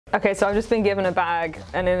Okay, so I've just been given a bag,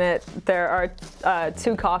 and in it there are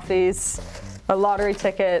 2 coffees, a lottery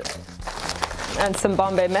ticket, and some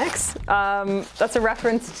Bombay mix. That's a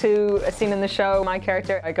reference to a scene in the show. My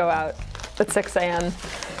character, I go out at 6 a.m.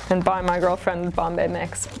 and buy my girlfriend Bombay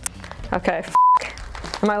mix. Okay,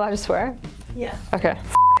 Am I allowed to swear? Yeah. Okay,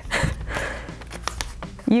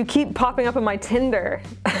 You keep popping up on my Tinder.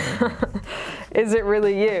 Is it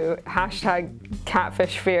really you? Hashtag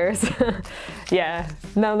catfish fears. Yeah,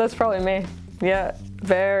 no, that's probably me. Yeah,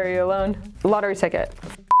 very alone. Lottery ticket.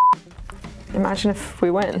 Imagine if we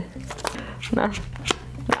win. No,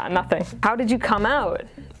 nah, nothing. How did you come out?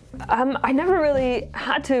 I never really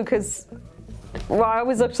had to, because, well, I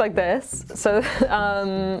always looked like this. So,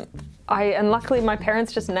 and luckily my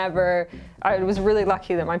parents just never, I was really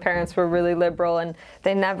lucky that my parents were really liberal and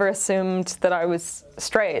they never assumed that I was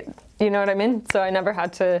straight. You know what I mean? So I never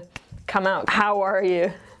had to come out. How are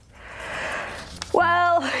you?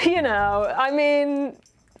 Well, you know, I mean,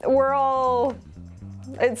 we're all,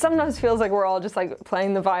 it sometimes feels like we're all just like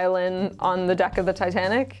playing the violin on the deck of the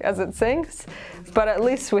Titanic as it sinks, but at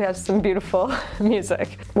least we have some beautiful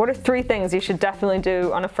music. What are 3 things you should definitely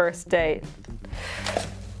do on a first date?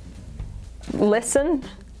 Listen,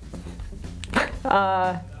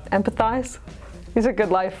 empathize. These are good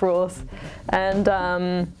life rules. And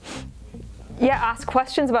yeah, ask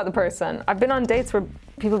questions about the person. I've been on dates where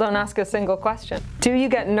people don't ask a single question. Do you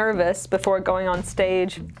get nervous before going on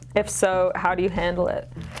stage? If so, how do you handle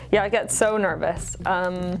it? Yeah, I get so nervous.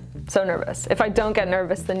 So nervous. If I don't get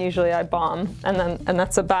nervous, then usually I bomb, and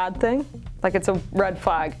that's a bad thing. Like, it's a red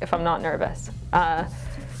flag if I'm not nervous.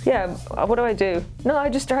 Yeah, what do I do? No, I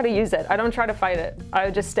just try to use it. I don't try to fight it. I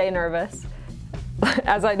just stay nervous,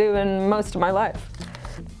 as I do in most of my life.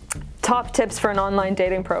 Top tips for an online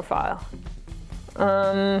dating profile.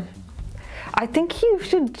 I think you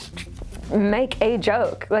should make a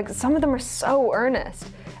joke. Like, some of them are so earnest.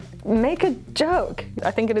 Make a joke. I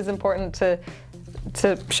think it is important to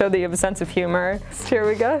show that you have a sense of humor. Here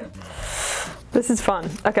we go. This is fun.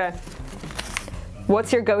 Okay.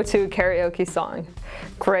 What's your go-to karaoke song?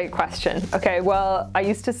 Great question. Okay, well, I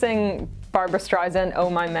used to sing Barbra Streisand, Oh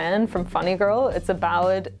My Man from Funny Girl. It's a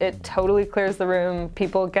ballad. It totally clears the room.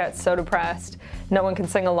 People get so depressed. No one can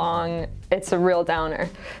sing along. It's a real downer.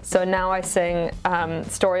 So now I sing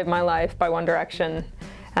Story of My Life by One Direction,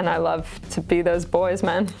 and I love to be those boys,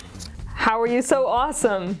 man. How are you so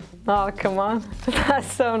awesome? Oh, come on.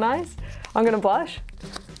 That's so nice. I'm gonna blush.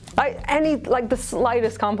 Like the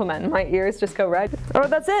slightest compliment, my ears just go red. Oh,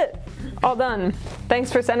 that's it. All done.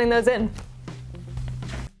 Thanks for sending those in.